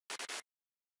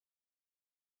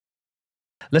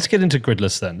Let's get into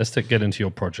gridless then. Let's get into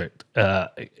your project.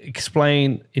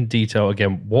 Explain in detail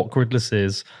again what gridless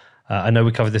is. I know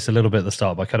we covered this a little bit at the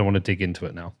start, but I kind of want to dig into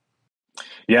it now.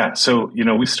 Yeah, so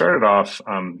we started off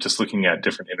just looking at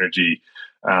different energy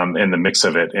and the mix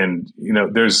of it, and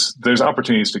there's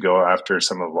opportunities to go after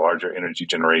some of the larger energy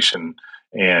generation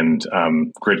and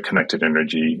grid connected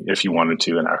energy if you wanted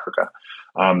to in Africa.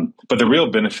 But the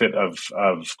real benefit of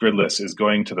gridless is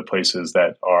going to the places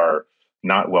that are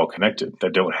not well connected,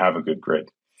 that don't have a good grid.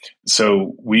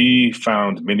 So we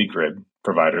found mini grid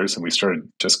providers and we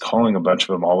started just calling a bunch of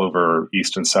them all over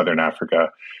East and Southern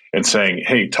Africa and saying,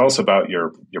 hey, tell us about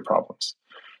your problems.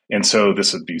 And so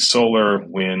this would be solar,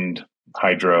 wind,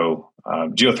 hydro.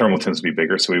 Geothermal tends to be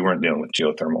bigger, so we weren't dealing with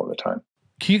geothermal at the time.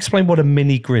 Can you explain what a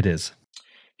mini grid is?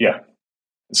 Yeah.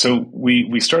 So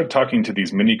we started talking to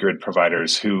these mini grid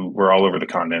providers who were all over the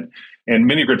continent. And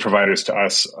mini grid providers to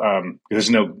us, there's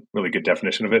no really good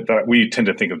definition of it, but we tend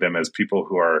to think of them as people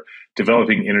who are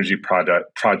developing energy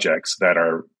projects that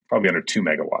are probably under 2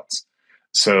 megawatts.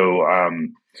 So,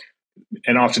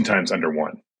 and oftentimes under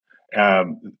 1.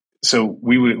 So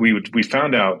we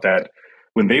found out that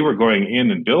when they were going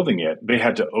in and building it, they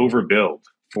had to overbuild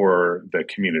for the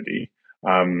community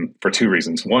for 2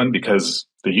 reasons. One, because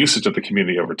the usage of the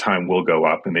community over time will go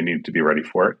up and they need to be ready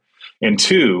for it. And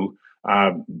 2,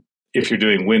 if you're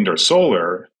doing wind or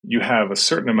solar, you have a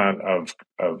certain amount of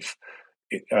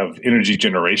energy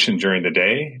generation during the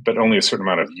day, but only a certain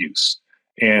amount of use.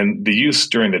 And the use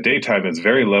during the daytime is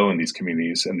very low in these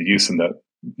communities, and the use in the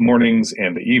mornings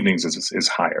and the evenings is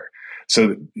higher.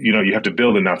 So you have to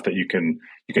build enough that you can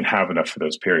have enough for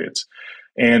those periods.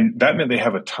 And that meant they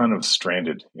have a ton of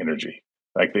stranded energy.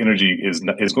 Like the energy is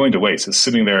going to waste. It's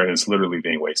sitting there and it's literally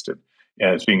being wasted.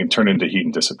 And it's being turned into heat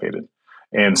and dissipated.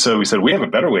 And so we said, we have a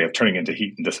better way of turning into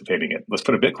heat and dissipating it. Let's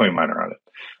put a Bitcoin miner on it.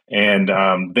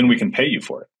 And then we can pay you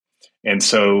for it. And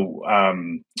so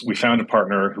we found a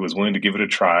partner who was willing to give it a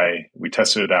try. We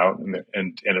tested it out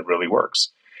and it really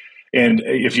works. And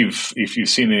if you've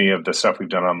seen any of the stuff we've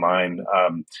done online,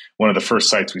 one of the first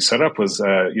sites we set up was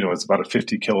it's about a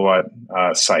 50 kilowatt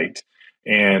site,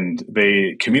 and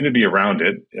the community around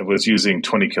it was using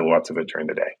 20 kilowatts of it during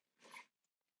the day.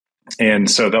 And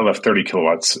so that left 30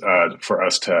 kilowatts for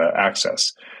us to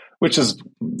access, which is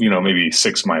maybe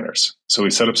 6 miners. So we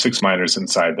set up 6 miners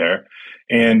inside there,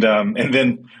 and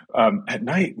then at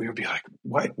night we would be like,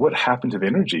 what happened to the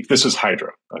energy? This is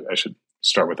hydro. I should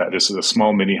start with that. This is a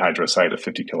small mini hydro site of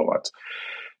 50 kilowatts,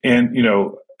 and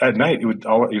at night it would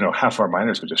half our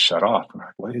miners would just shut off. And we're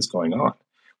like, what is going on?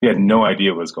 We had no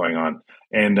idea what was going on.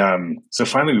 And so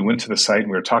finally we went to the site and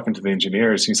we were talking to the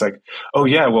engineers. He's like, oh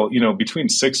yeah, well, between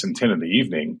 6 and 10 in the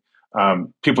evening,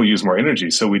 people use more energy.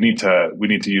 So we need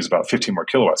to use about 15 more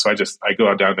kilowatts. So I go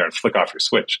out down there and flick off your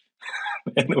switch.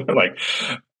 And we're like,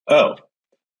 oh,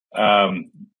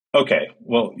 okay.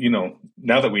 Well,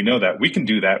 now that we know that, we can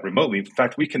do that remotely. In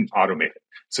fact, we can automate it.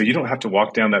 So you don't have to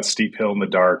walk down that steep hill in the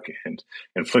dark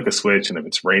and flick a switch. And if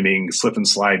it's raining, slip and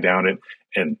slide down it.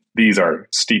 And these are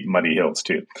steep, muddy hills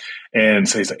too. And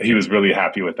so he was really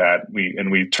happy with that.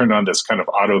 We turned on this kind of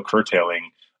auto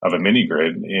curtailing of a mini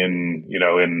grid in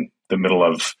the middle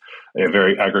of a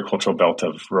very agricultural belt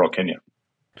of rural Kenya.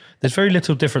 There's very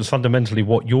little difference fundamentally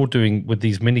what you're doing with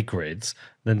these mini grids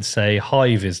than, say,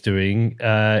 Hive is doing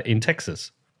in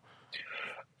Texas.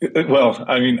 Well,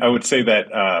 I mean, I would say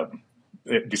that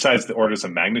besides the orders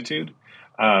of magnitude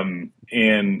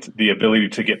and the ability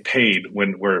to get paid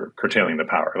when we're curtailing the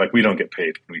power, like we don't get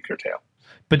paid when we curtail.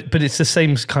 But it's the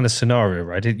same kind of scenario,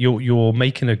 right? You're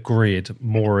making a grid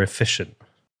more efficient.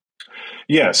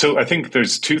 Yeah, so I think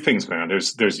there's 2 things going on.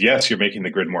 There's yes, you're making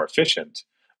the grid more efficient.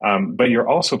 But you're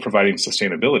also providing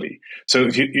sustainability. So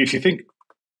if you think,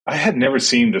 I had never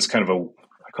seen this kind of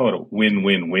I call it a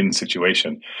win-win-win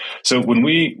situation. So when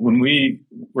we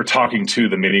were talking to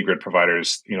the mini grid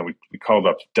providers, we called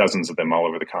up dozens of them all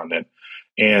over the continent,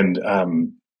 and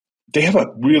they have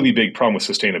a really big problem with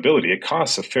sustainability. It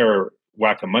costs a fair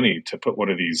whack of money to put one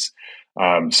of these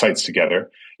sites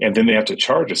together, and then they have to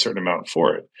charge a certain amount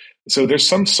for it. So there's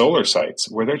some solar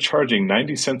sites where they're charging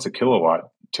 90 cents a kilowatt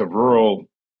to rural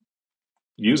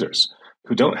users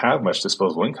who don't have much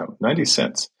disposable income. 90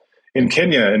 cents. In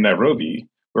Kenya, in Nairobi,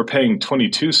 we're paying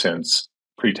 22 cents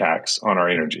pre-tax on our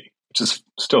energy, which is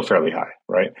still fairly high,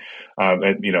 right?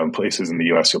 And, in places in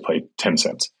the US, you'll pay 10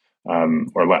 cents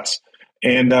or less.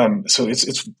 And so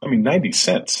it's 90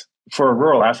 cents for a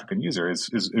rural African user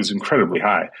is incredibly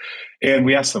high. And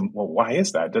we asked them, well, why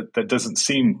is that? That doesn't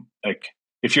seem like,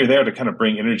 if you're there to kind of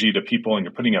bring energy to people and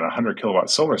you're putting in a 100 kilowatt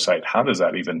solar site, how does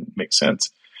that even make sense?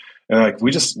 And like,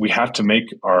 we have to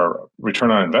make our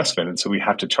return on investment. And so we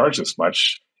have to charge this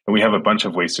much, and we have a bunch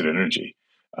of wasted energy.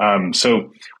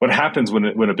 So what happens when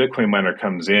a Bitcoin miner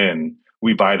comes in,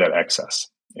 we buy that excess.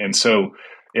 And so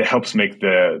it helps make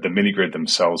the mini grid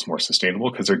themselves more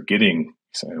sustainable because they're getting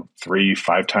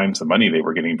 3-5 times the money they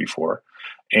were getting before.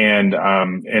 And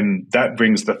that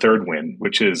brings the third win,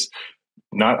 which is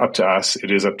not up to us.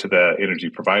 It is up to the energy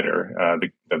provider,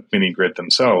 the mini grid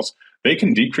themselves. They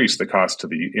can decrease the cost to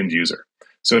the end user.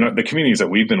 So in the communities that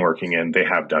we've been working in, they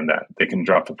have done that. They can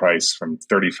drop the price from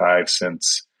 35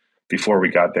 cents before we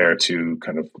got there to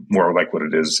kind of more like what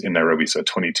it is in Nairobi, so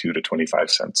 22 to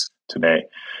 25 cents today.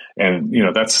 And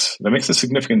that makes a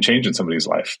significant change in somebody's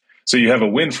life. So you have a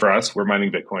win for us. We're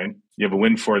mining Bitcoin. You have a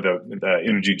win for the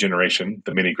energy generation,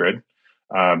 the mini grid,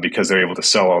 because they're able to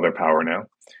sell all their power now.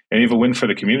 And you have a win for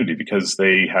the community because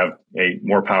they have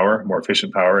more power, more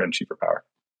efficient power, and cheaper power.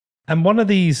 And one of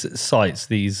these sites,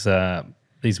 these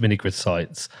mini grid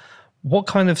sites, what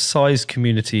kind of size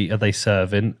community are they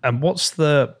serving? And what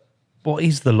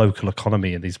is the local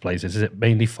economy in these places? Is it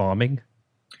mainly farming?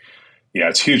 Yeah,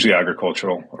 it's hugely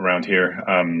agricultural around here.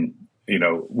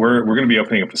 We're going to be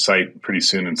opening up a site pretty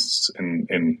soon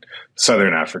in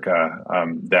Southern Africa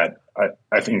that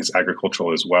I think is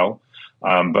agricultural as well.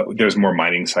 But there's more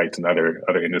mining sites and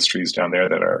other industries down there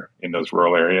that are in those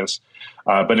rural areas.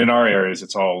 But in our areas,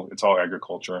 it's all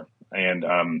agriculture. And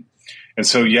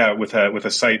so with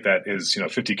a site that is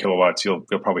 50 kilowatts, you'll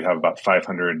probably have about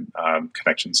 500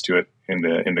 connections to it in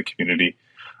the community.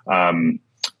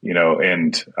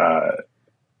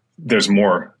 There's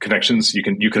more connections.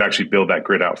 You could actually build that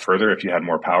grid out further if you had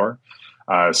more power.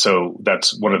 So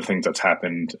that's one of the things that's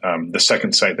happened. The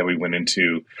second site that we went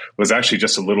into was actually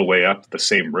just a little way up the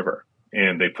same river,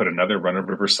 and they put another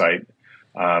run-of-river site,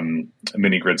 a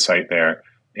mini grid site there,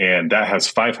 and that has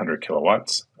 500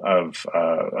 kilowatts of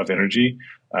energy,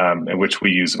 in which we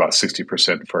use about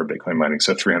 60% for Bitcoin mining,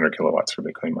 so 300 kilowatts for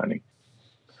Bitcoin mining.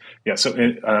 Yeah, so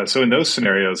in those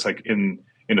scenarios, like in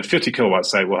a 50 kilowatt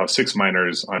site, we'll have 6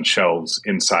 miners on shelves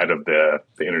inside of the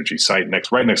energy site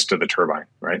right next to the turbine,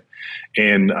 right?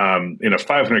 And in a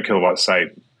 500 kilowatt site,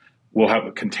 we'll have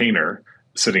a container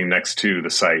sitting next to the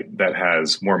site that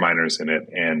has more miners in it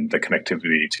and the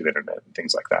connectivity to the internet and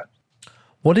things like that.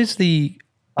 What is the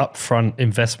upfront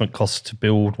investment cost to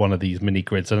build one of these mini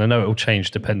grids? And I know it will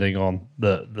change depending on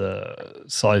the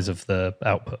size of the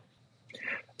output.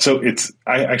 So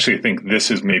I actually think this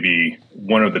is maybe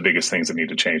one of the biggest things that need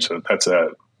to change. So that's a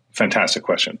fantastic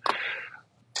question.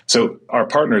 So our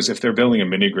partners, if they're building a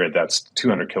mini grid that's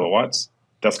 200 kilowatts,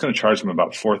 that's going to charge them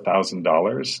about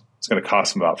 $4,000. It's going to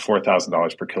cost them about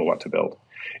 $4,000 per kilowatt to build.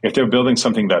 If they're building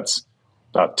something that's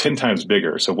about 10 times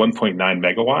bigger, so 1.9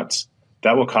 megawatts,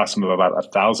 that will cost them about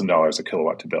 $1,000 a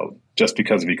kilowatt to build, just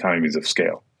because of economies of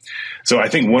scale. So I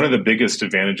think one of the biggest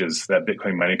advantages that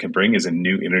Bitcoin mining can bring is a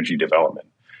new energy development,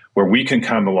 where we can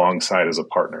come alongside as a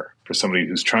partner for somebody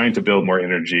who's trying to build more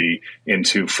energy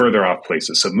into further off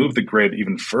places. So move the grid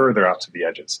even further out to the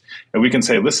edges. And we can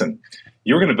say, listen,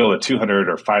 you're going to build a 200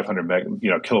 or 500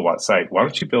 kilowatt site. Why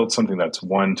don't you build something that's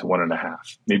 1 to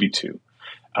 1.5, maybe 2?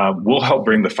 We'll help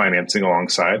bring the financing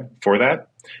alongside for that.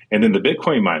 And then the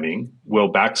Bitcoin mining will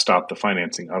backstop the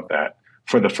financing of that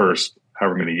for the first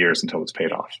however many years until it's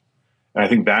paid off. And I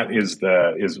think that is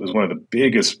one of the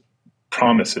biggest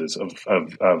promises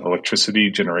of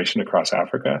electricity generation across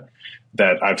Africa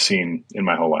that I've seen in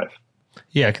my whole life.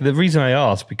 Yeah, the reason I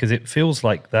ask, because it feels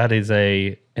like that is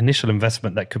a initial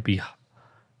investment that could be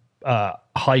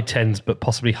high tens, but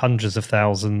possibly hundreds of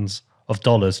thousands of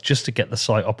dollars just to get the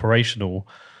site operational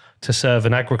to serve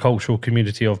an agricultural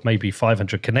community of maybe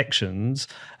 500 connections.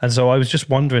 And so I was just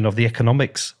wondering of the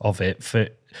economics of it.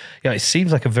 It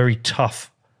seems like a very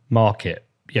tough market.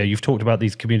 Yeah, you've talked about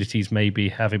these communities maybe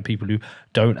having people who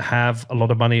don't have a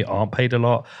lot of money, aren't paid a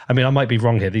lot. I mean, I might be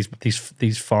wrong here.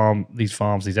 These farms,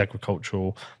 these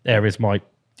agricultural areas might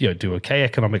do okay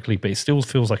economically, but it still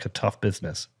feels like a tough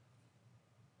business.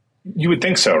 You would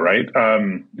think so, right?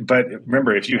 But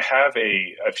remember, if you have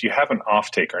an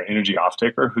off-taker, an energy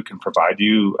off-taker who can provide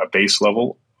you a base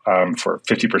level for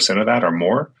 50% of that or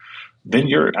more, then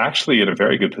you're actually in a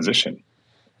very good position.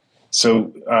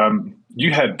 So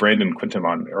you had Brandon Quintum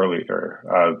on earlier,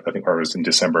 I think it was in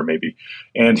December maybe,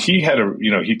 and he had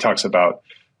he talks about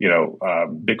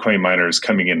Bitcoin miners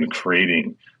coming in and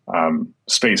creating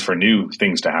space for new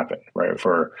things to happen, right?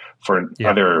 For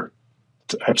other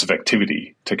types of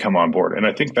activity to come on board, and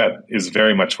I think that is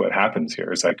very much what happens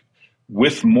here. Is like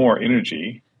with more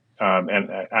energy and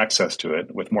access to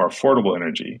it, with more affordable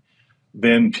energy,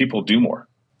 then people do more.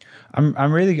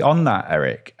 I'm really on that,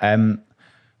 Erik.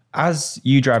 As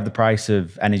you drive the price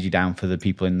of energy down for the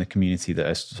people in the community that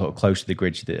are sort of close to the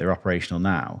grid that are operational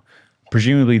now,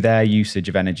 presumably their usage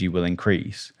of energy will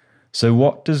increase. So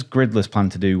what does Gridless plan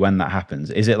to do when that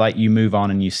happens? Is it like you move on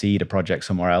and you seed a project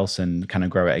somewhere else and kind of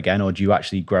grow it again, or do you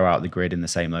actually grow out the grid in the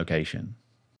same location?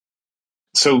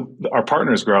 So our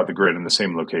partners grow out the grid in the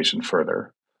same location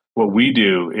further. What we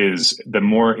do is the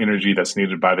more energy that's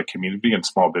needed by the community and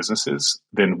small businesses,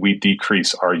 then we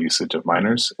decrease our usage of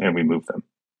miners and we move them.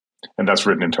 And that's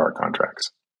written into our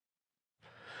contracts.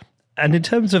 And in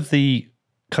terms of the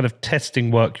kind of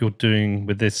testing work you're doing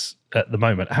with this at the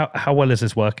moment, how well is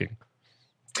this working?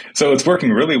 So it's working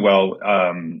really well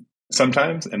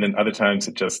sometimes, and then other times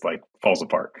it just like falls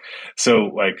apart.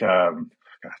 So like,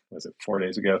 was it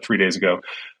 3 days ago,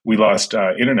 we lost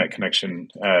internet connection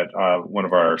at one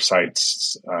of our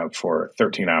sites for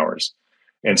 13 hours.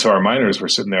 And so our miners were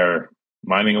sitting there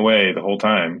mining away the whole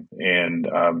time, and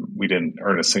we didn't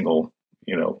earn a single,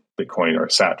 Bitcoin or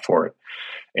sat for it.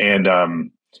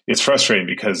 And it's frustrating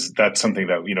because that's something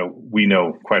that we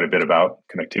know quite a bit about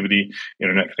connectivity,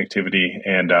 internet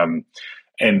connectivity,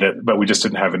 but we just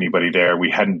didn't have anybody there.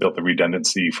 We hadn't built the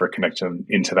redundancy for connection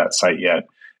into that site yet,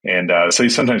 and so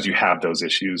sometimes you have those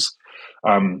issues.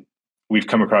 We've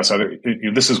come across other.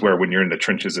 This is where when you're in the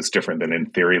trenches, it's different than in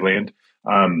theory land,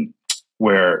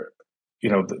 where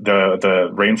the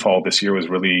rainfall this year was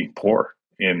really poor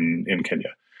in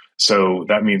Kenya. So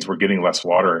that means we're getting less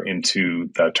water into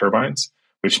the turbines,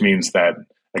 which means that,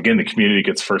 again, the community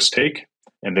gets first take,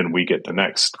 and then we get the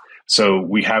next. So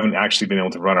we haven't actually been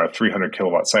able to run our 300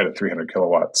 kilowatt site at 300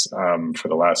 kilowatts for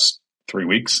the last 3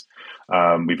 weeks.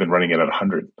 We've been running it at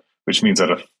 100, which means that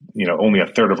only a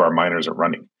third of our miners are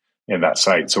running in that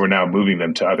site. So we're now moving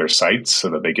them to other sites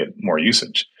so that they get more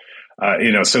usage.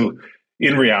 So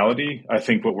in reality, I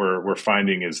think what we're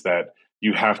finding is that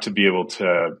you have to be able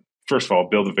to, first of all,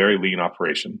 build a very lean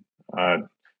operation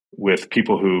with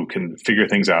people who can figure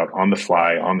things out on the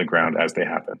fly, on the ground as they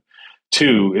happen.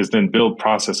 2 is then build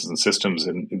processes and systems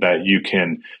that you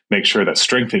can make sure that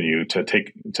strengthen you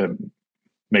to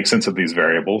make sense of these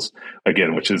variables,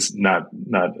 again, which is not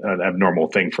an abnormal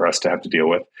thing for us to have to deal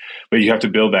with. But you have to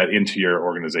build that into your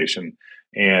organization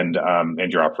and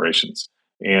your operations.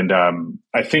 And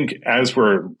I think as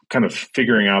we're kind of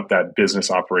figuring out that business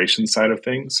operations side of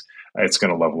things, it's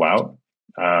going to level out,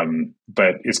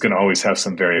 but it's going to always have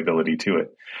some variability to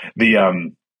it.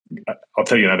 I'll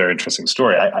tell you another interesting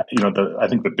story. I think they're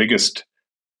the biggest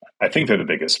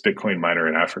Bitcoin miner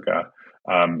in Africa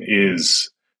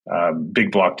is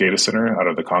Big Block Data Center out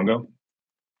of the Congo.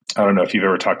 I don't know if you've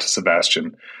ever talked to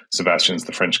Sebastian. Sebastian's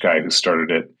the French guy who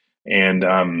started it, and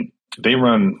they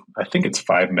run, I think it's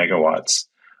 5 megawatts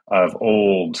of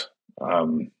old,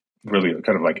 really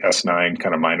kind of like S9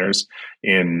 kind of miners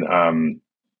in the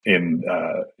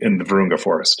Virunga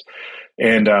forest,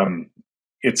 and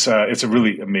it's a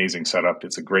really amazing setup.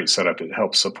 It's a great setup. It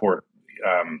helps support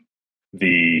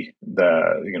the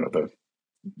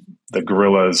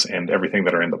gorillas and everything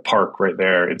that are in the park right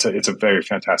there. It's a very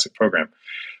fantastic program.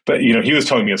 But he was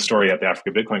telling me a story at the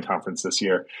Africa Bitcoin conference this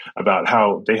year about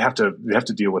how they have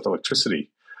to deal with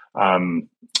electricity,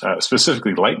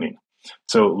 specifically lightning.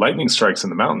 So lightning strikes in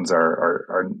the mountains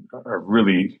are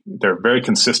really, they're very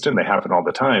consistent. They happen all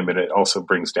the time, and it also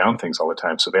brings down things all the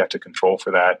time. So they have to control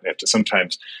for that. They have to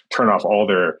sometimes turn off all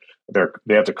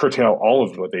they have to curtail all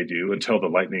of what they do until the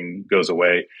lightning goes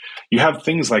away. You have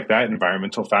things like that,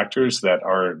 environmental factors that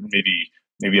are maybe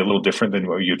a little different than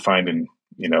what you'd find in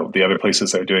the other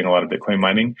places that are doing a lot of Bitcoin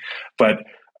mining. But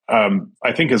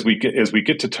I think as we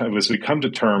come to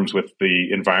terms with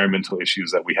the environmental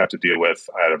issues that we have to deal with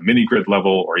at a mini grid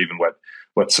level, or even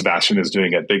what Sebastian is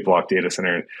doing at Big Block Data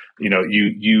Center,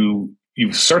 you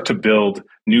start to build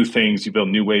new things. You build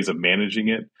new ways of managing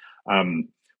it.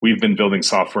 We've been building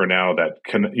software now that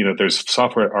there's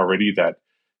software already that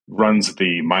runs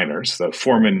the miners. The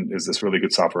Foreman is this really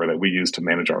good software that we use to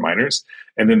manage our miners.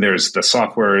 And then there's the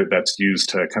software that's used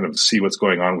to kind of see what's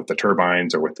going on with the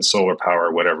turbines or with the solar power,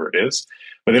 or whatever it is,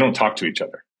 but they don't talk to each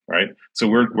other, right? So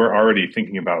we're already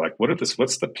thinking about like,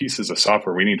 what's the pieces of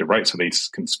software we need to write so they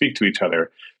can speak to each other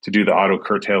to do the auto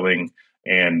curtailing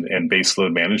and base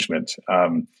load management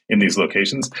in these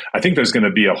locations. I think there's going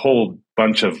to be a whole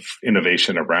bunch of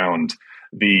innovation around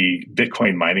the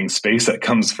Bitcoin mining space that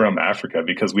comes from Africa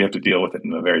because we have to deal with it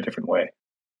in a very different way.